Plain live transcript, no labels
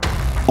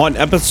On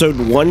episode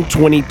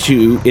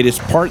 122, it is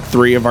part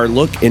 3 of our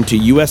look into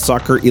U.S.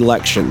 soccer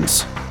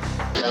elections.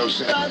 3, 2,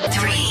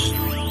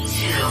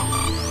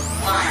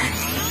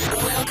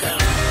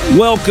 1.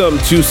 Welcome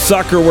to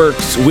Soccer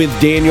Works with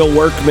Daniel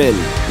Workman,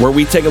 where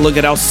we take a look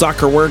at how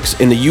soccer works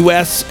in the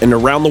U.S. and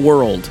around the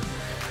world.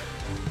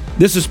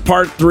 This is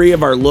part 3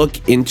 of our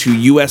look into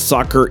U.S.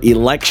 soccer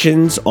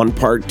elections. On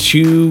part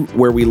 2,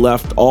 where we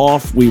left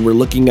off, we were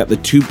looking at the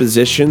 2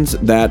 positions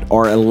that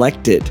are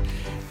elected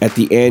at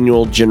the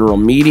annual general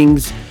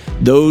meetings.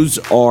 Those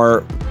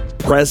are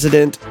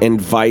president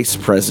and vice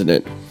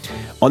president.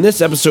 On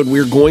this episode,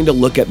 we're going to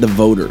look at the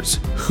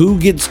voters. Who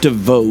gets to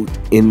vote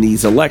in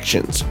these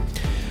elections?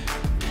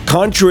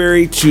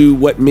 Contrary to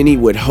what many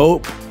would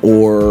hope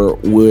or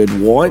would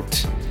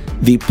want,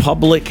 the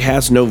public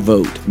has no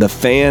vote. The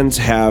fans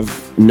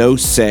have no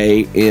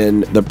say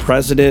in the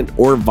president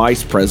or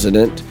vice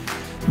president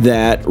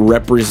that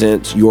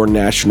represents your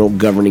national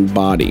governing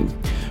body.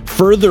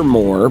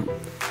 Furthermore,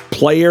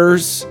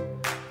 players,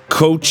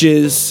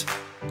 coaches,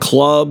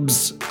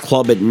 clubs,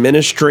 club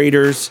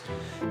administrators,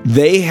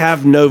 they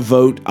have no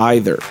vote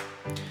either.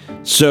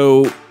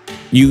 So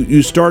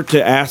you start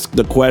to ask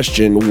the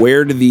question,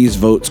 where do these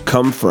votes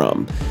come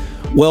from?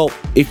 Well,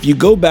 if you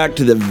go back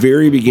to the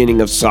very beginning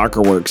of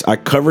Soccer Works, I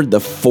covered the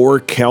 4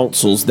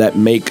 councils that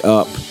make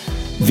up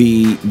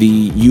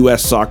the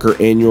U.S.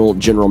 Soccer Annual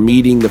General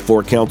Meeting, the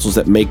 4 councils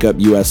that make up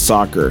U.S.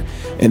 Soccer.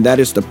 And that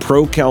is the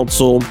Pro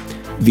Council,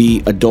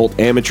 the Adult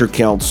Amateur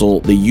Council,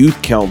 the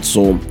Youth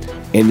Council,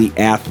 and the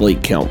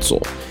Athlete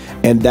Council.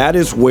 And that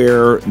is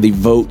where the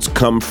votes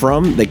come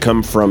from. They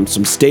come from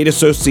some state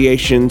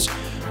associations,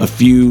 a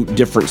few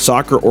different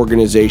soccer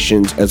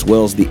organizations, as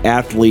well as the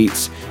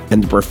athletes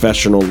and the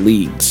professional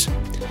leagues.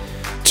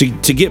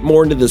 To get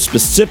more into the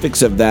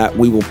specifics of that,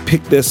 we will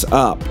pick this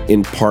up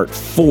in part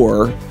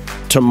 4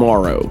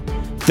 tomorrow.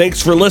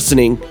 Thanks for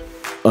listening.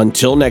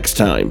 Until next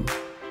time.